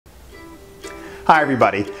Hi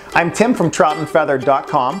everybody, I'm Tim from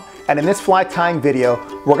troutandfeather.com, and in this fly tying video,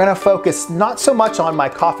 we're going to focus not so much on my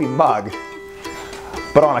coffee mug,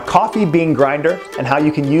 but on a coffee bean grinder and how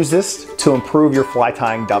you can use this to improve your fly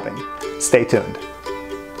tying dubbing. Stay tuned.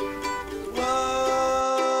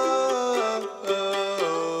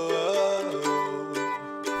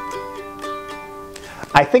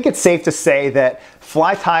 I think it's safe to say that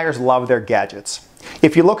fly tyers love their gadgets.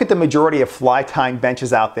 If you look at the majority of fly tying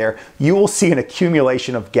benches out there, you will see an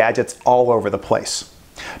accumulation of gadgets all over the place.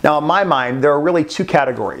 Now, in my mind, there are really two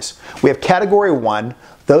categories. We have category one,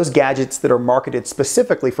 those gadgets that are marketed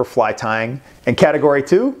specifically for fly tying, and category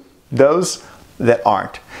two, those that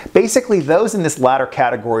aren't. Basically, those in this latter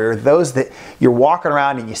category are those that you're walking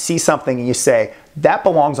around and you see something and you say, that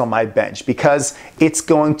belongs on my bench because it's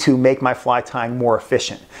going to make my fly tying more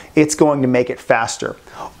efficient. It's going to make it faster.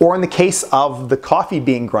 Or in the case of the coffee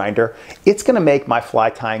bean grinder, it's going to make my fly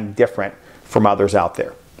tying different from others out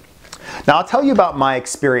there. Now, I'll tell you about my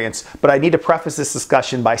experience, but I need to preface this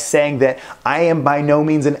discussion by saying that I am by no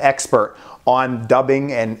means an expert on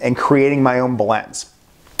dubbing and creating my own blends.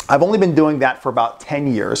 I've only been doing that for about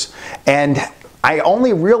 10 years, and I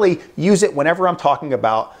only really use it whenever I'm talking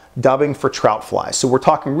about dubbing for trout flies. So we're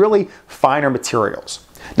talking really finer materials.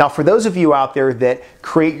 Now, for those of you out there that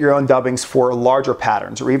create your own dubbings for larger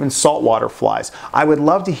patterns or even saltwater flies, I would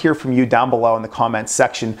love to hear from you down below in the comments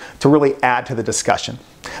section to really add to the discussion.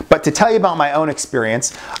 But to tell you about my own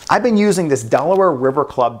experience, I've been using this Delaware River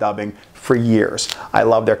Club dubbing for years. I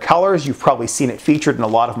love their colors. You've probably seen it featured in a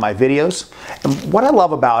lot of my videos. And what I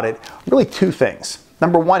love about it, really two things.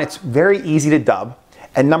 Number one, it's very easy to dub.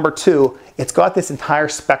 And number two, it's got this entire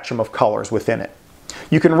spectrum of colors within it.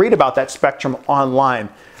 You can read about that spectrum online.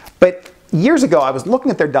 But years ago, I was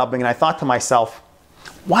looking at their dubbing and I thought to myself,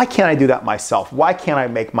 why can't I do that myself? Why can't I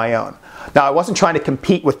make my own? Now, I wasn't trying to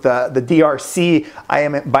compete with the DRC. I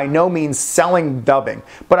am by no means selling dubbing,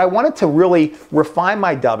 but I wanted to really refine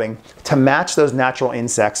my dubbing to match those natural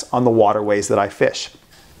insects on the waterways that I fish.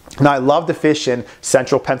 Now, I love to fish in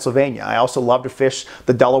central Pennsylvania. I also love to fish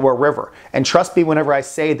the Delaware River. And trust me whenever I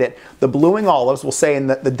say that the blueing olives, will say in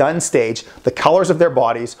the dun stage, the colors of their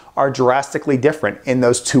bodies are drastically different in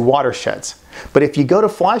those two watersheds. But if you go to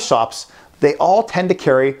fly shops, they all tend to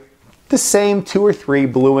carry the same 2 or 3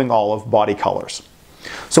 blueing olive body colors.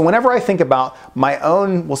 So whenever I think about my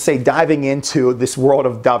own, we'll say, diving into this world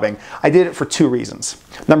of dubbing, I did it for 2 reasons.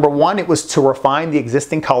 Number one, it was to refine the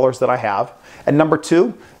existing colors that I have. And number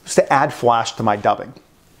two, was to add flash to my dubbing.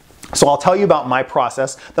 So I'll tell you about my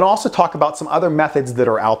process, then I'll also talk about some other methods that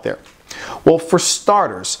are out there. Well, for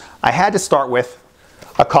starters, I had to start with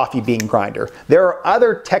a coffee bean grinder. There are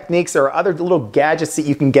other techniques, there are other little gadgets that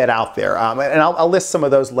you can get out there, and I'll list some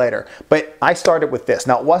of those later. But I started with this.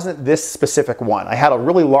 Now, it wasn't this specific one. I had a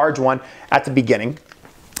really large one at the beginning.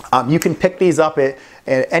 You can pick these up at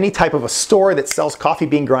any type of a store that sells coffee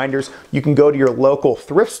bean grinders. You can go to your local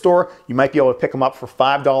thrift store. You might be able to pick them up for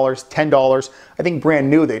 $5, $10. I think brand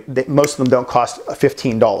new, that most of them don't cost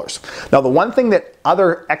 $15. Now, the one thing that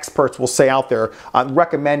other experts will say out there,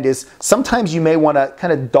 recommend is sometimes you may want to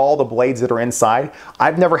kind of dull the blades that are inside.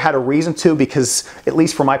 I've never had a reason to because, at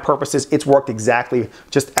least for my purposes, it's worked exactly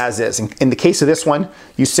just as is. In the case of this one,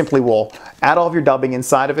 you simply will add all of your dubbing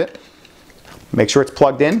inside of it. Make sure it's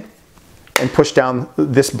plugged in and push down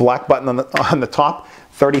this black button on the top.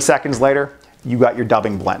 30 seconds later, you got your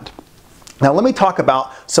dubbing blend. Now, let me talk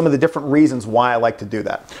about some of the different reasons why I like to do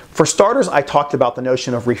that. For starters, I talked about the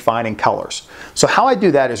notion of refining colors. So how I do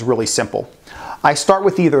that is really simple. I start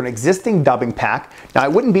with either an existing dubbing pack. Now,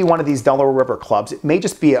 it wouldn't be one of these Delaware River clubs. It may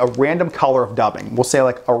just be a random color of dubbing. We'll say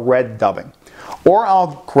like a red dubbing. Or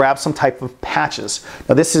I'll grab some type of patches.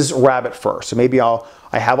 Now, this is rabbit fur, so maybe I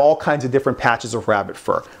have all kinds of different patches of rabbit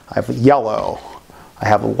fur. I have yellow, I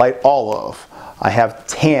have light olive, I have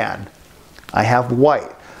tan, I have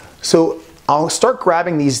white. So I'll start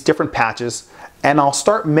grabbing these different patches and I'll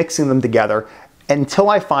start mixing them together until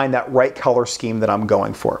I find that right color scheme that I'm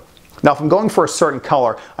going for. Now, if I'm going for a certain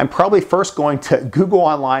color, I'm probably first going to Google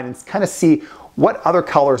online and kind of see what other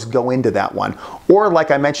colors go into that one. Or like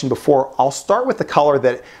I mentioned before, I'll start with the color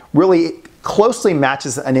that really closely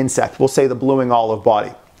matches an insect. We'll say the bluing olive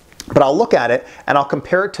body. But I'll look at it and I'll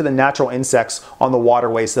compare it to the natural insects on the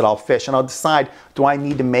waterways that I'll fish, and I'll decide, do I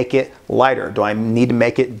need to make it lighter? Do I need to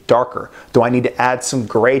make it darker? Do I need to add some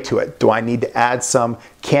gray to it? Do I need to add some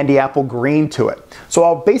candy apple green to it? So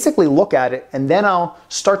I'll basically look at it and then I'll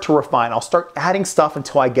start to refine. I'll start adding stuff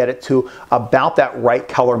until I get it to about that right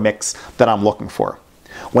color mix that I'm looking for.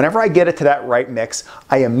 Whenever I get it to that right mix,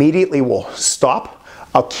 I immediately will stop.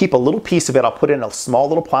 I'll keep a little piece of it, I'll put it in a small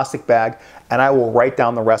little plastic bag, and I will write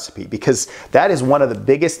down the recipe, because that is one of the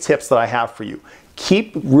biggest tips that I have for you.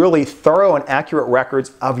 Keep really thorough and accurate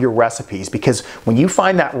records of your recipes, because when you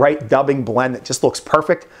find that right dubbing blend that just looks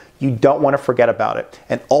perfect, you don't want to forget about it.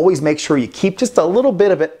 And always make sure you keep just a little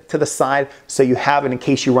bit of it to the side so you have it in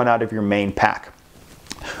case you run out of your main pack.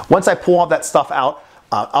 Once I pull all that stuff out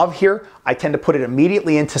of here, I tend to put it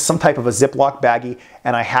immediately into some type of a Ziploc baggie,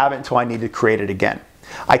 and I have it until I need to create it again.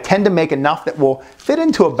 I tend to make enough that will fit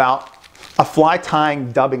into about a fly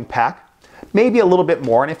tying dubbing pack, maybe a little bit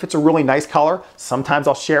more. And if it's a really nice color, sometimes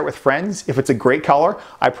I'll share it with friends. If it's a great color,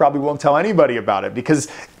 I probably won't tell anybody about it, because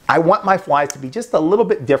I want my flies to be just a little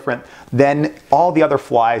bit different than all the other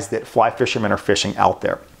flies that fly fishermen are fishing out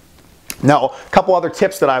there. Now, a couple other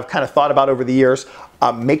tips that I've kind of thought about over the years.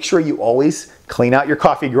 Make sure you always clean out your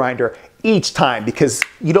coffee grinder each time, because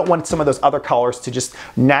you don't want some of those other colors to just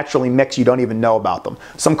naturally mix. You don't even know about them.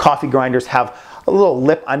 Some coffee grinders have a little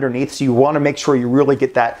lip underneath, so you want to make sure you really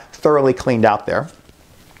get that thoroughly cleaned out there.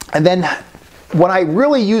 And then when I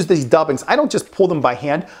really use these dubbings, I don't just pull them by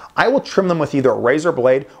hand. I will trim them with either a razor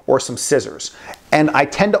blade or some scissors. And I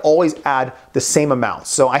tend to always add the same amount.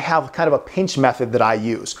 So I have kind of a pinch method that I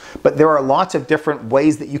use. But there are lots of different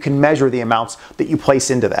ways that you can measure the amounts that you place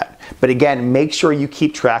into that. But again, make sure you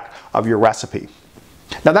keep track of your recipe.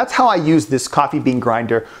 Now that's how I use this coffee bean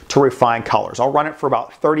grinder to refine colors. I'll run it for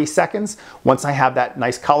about 30 seconds. Once I have that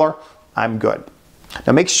nice color, I'm good.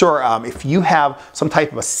 Now make sure if you have some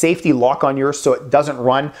type of a safety lock on yours so it doesn't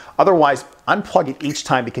run, otherwise unplug it each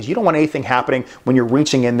time, because you don't want anything happening when you're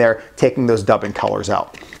reaching in there taking those dubbing colors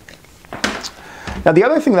out. Now the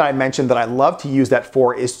other thing that I mentioned that I love to use that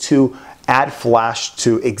for is to add flash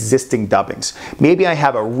to existing dubbings. Maybe I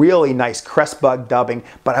have a really nice crest bug dubbing,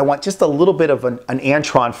 but I want just a little bit of an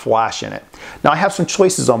antron flash in it. Now I have some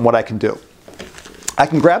choices on what I can do. I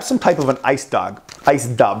can grab some type of an ice dub.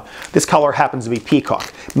 This color happens to be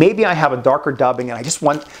peacock. Maybe I have a darker dubbing and I just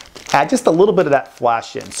want to add just a little bit of that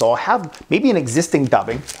flash in. So I'll have maybe an existing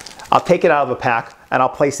dubbing. I'll take it out of the pack and I'll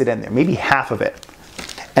place it in there, maybe half of it.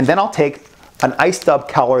 And then I'll take an ice dub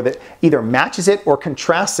color that either matches it or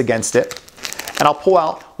contrasts against it. And I'll pull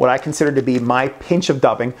out what I consider to be my pinch of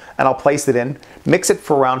dubbing, and I'll place it in, mix it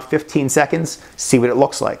for around 15 seconds, see what it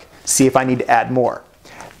looks like, see if I need to add more.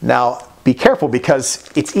 Now, be careful, because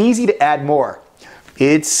it's easy to add more.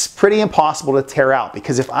 It's pretty impossible to tear out,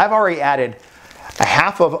 because if I've already added a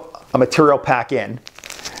half of a material pack in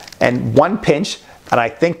and one pinch, and I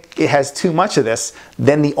think it has too much of this,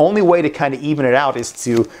 then the only way to kind of even it out is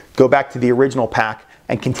to go back to the original pack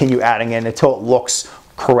and continue adding in until it looks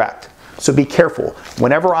correct. So be careful.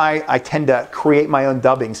 Whenever I tend to create my own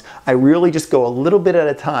dubbings, I really just go a little bit at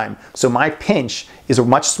a time. So my pinch is a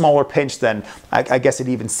much smaller pinch than I guess it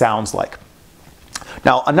even sounds like.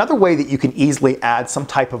 Now, another way that you can easily add some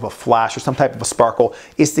type of a flash or some type of a sparkle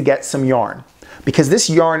is to get some yarn. Because this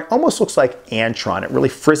yarn almost looks like antron. It really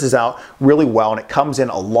frizzes out really well, and it comes in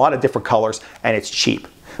a lot of different colors, and it's cheap.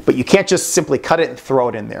 But you can't just simply cut it and throw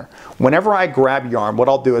it in there. Whenever I grab yarn, what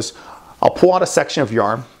I'll do is I'll pull out a section of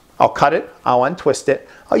yarn, I'll cut it, I'll untwist it,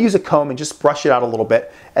 I'll use a comb and just brush it out a little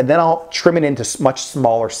bit, and then I'll trim it into much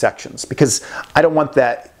smaller sections, because I don't want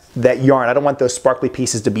that yarn, I don't want those sparkly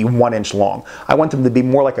pieces to be 1 inch long. I want them to be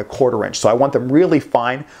more like a 1/4 inch. So I want them really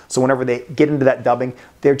fine, so whenever they get into that dubbing,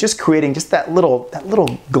 they're just creating just that little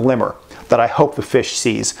glimmer that I hope the fish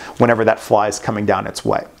sees whenever that fly is coming down its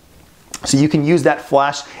way. So you can use that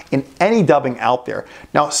flash in any dubbing out there.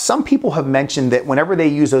 Now, some people have mentioned that whenever they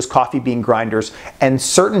use those coffee bean grinders and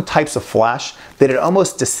certain types of flash, that it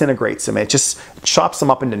almost disintegrates them. It just chops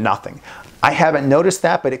them up into nothing. I haven't noticed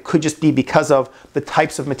that, but it could just be because of the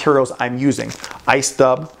types of materials I'm using. Ice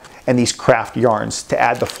dub and these craft yarns to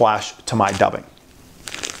add the flash to my dubbing.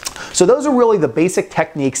 So those are really the basic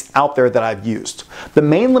techniques out there that I've used. The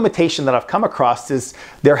main limitation that I've come across is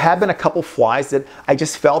there have been a couple flies that I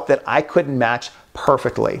just felt that I couldn't match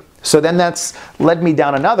perfectly. So then that's led me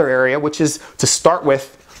down another area, which is to start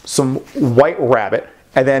with some white rabbit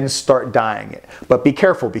and then start dyeing it. But be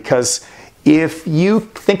careful, because if you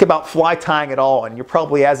think about fly tying at all, and you're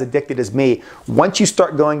probably as addicted as me, once you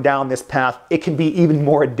start going down this path, it can be even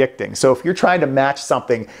more addicting. So if you're trying to match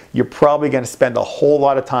something, you're probably going to spend a whole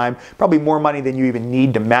lot of time, probably more money than you even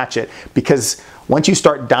need to match it, because once you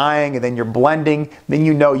start dyeing and then you're blending, then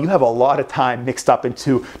you know you have a lot of time mixed up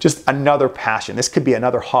into just another passion. This could be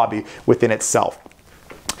another hobby within itself.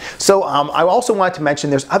 So I also wanted to mention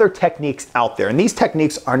there's other techniques out there, and these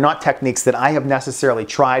techniques are not techniques that I have necessarily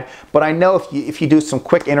tried, but I know if you do some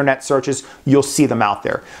quick internet searches, you'll see them out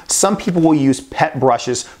there. Some people will use pet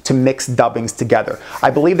brushes to mix dubbings together.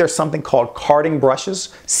 I believe there's something called carding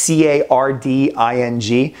brushes,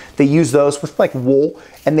 C-A-R-D-I-N-G. They use those with like wool,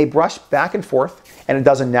 and they brush back and forth, and it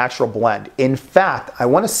does a natural blend. In fact, I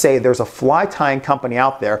want to say there's a fly tying company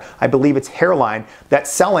out there, I believe it's Hairline, that's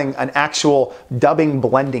selling an actual dubbing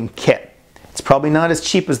blending kit. It's probably not as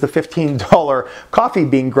cheap as the $15 coffee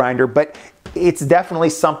bean grinder, but it's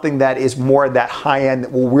definitely something that is more that high end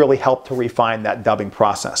that will really help to refine that dubbing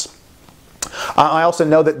process. I also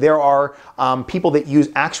know that there are people that use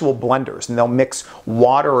actual blenders, and they'll mix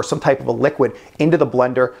water or some type of a liquid into the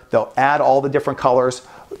blender. They'll add all the different colors,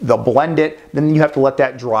 they'll blend it, then you have to let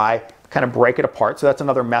that dry, kind of break it apart. So that's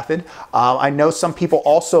another method. I know some people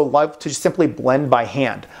also love to simply blend by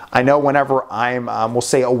hand. I know whenever I'm, we'll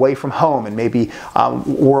say, away from home, and maybe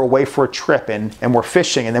we're away for a trip and we're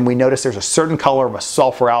fishing, and then we notice there's a certain color of a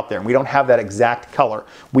sulfur out there and we don't have that exact color,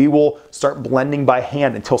 we will start blending by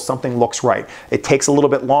hand until something looks right. It takes a little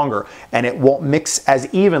bit longer and it won't mix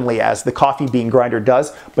as evenly as the coffee bean grinder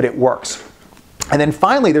does, but it works. And then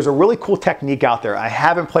finally, there's a really cool technique out there. I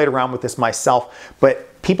haven't played around with this myself, but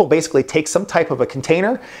people basically take some type of a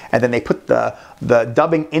container and then they put the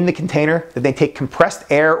dubbing in the container, then they take compressed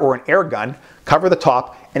air or an air gun, cover the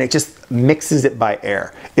top, and it just mixes it by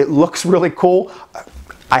air. It looks really cool.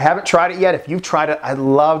 I haven't tried it yet. If you've tried it, I'd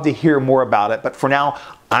love to hear more about it. But for now,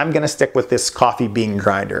 I'm gonna stick with this coffee bean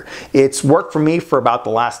grinder. It's worked for me for about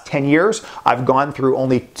the last 10 years. I've gone through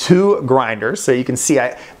only 2 grinders, so you can see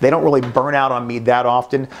they don't really burn out on me that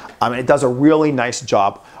often. It does a really nice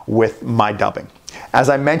job with my dubbing. As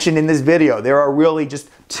I mentioned in this video, there are really just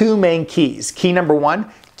 2 main keys. Key number 1,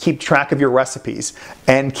 keep track of your recipes.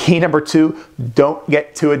 And key number 2, don't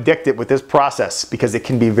get too addicted with this process because it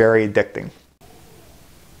can be very addicting.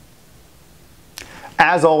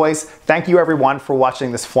 As always, thank you everyone for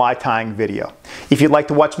watching this fly tying video. If you'd like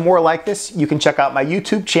to watch more like this, you can check out my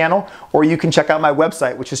YouTube channel, or you can check out my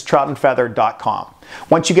website, which is troutandfeather.com.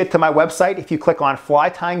 Once you get to my website, if you click on fly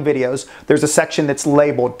tying videos, there's a section that's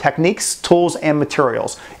labeled techniques, tools, and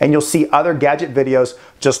materials, and you'll see other gadget videos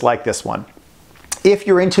just like this one. If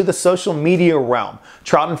you're into the social media realm,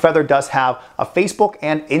 Trout and Feather does have a Facebook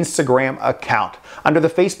and Instagram account. Under the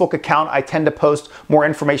Facebook account, I tend to post more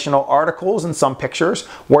informational articles and some pictures,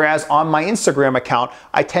 whereas on my Instagram account,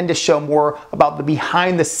 I tend to show more about the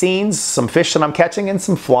behind the scenes, some fish that I'm catching and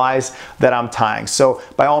some flies that I'm tying. So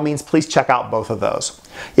by all means, please check out both of those.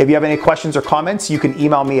 If you have any questions or comments, you can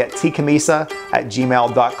email me at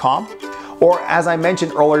tcammisa@gmail.com. Or as I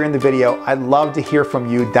mentioned earlier in the video, I'd love to hear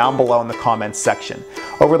from you down below in the comments section.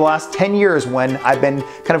 Over the last 10 years when I've been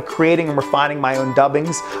kind of creating and refining my own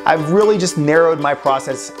dubbings, I've really just narrowed my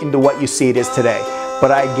process into what you see it is today. But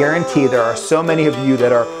I guarantee there are so many of you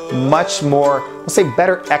that are much more, let's say,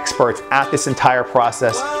 better experts at this entire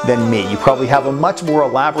process than me. You probably have a much more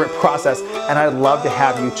elaborate process, and I'd love to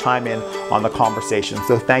have you chime in on the conversation.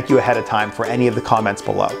 So thank you ahead of time for any of the comments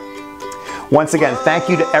below. Once again, thank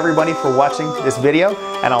you to everybody for watching this video,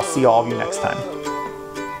 and I'll see all of you next time.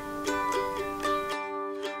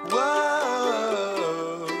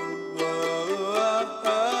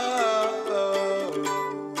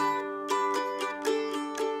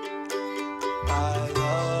 I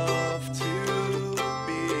love to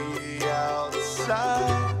be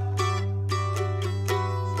outside.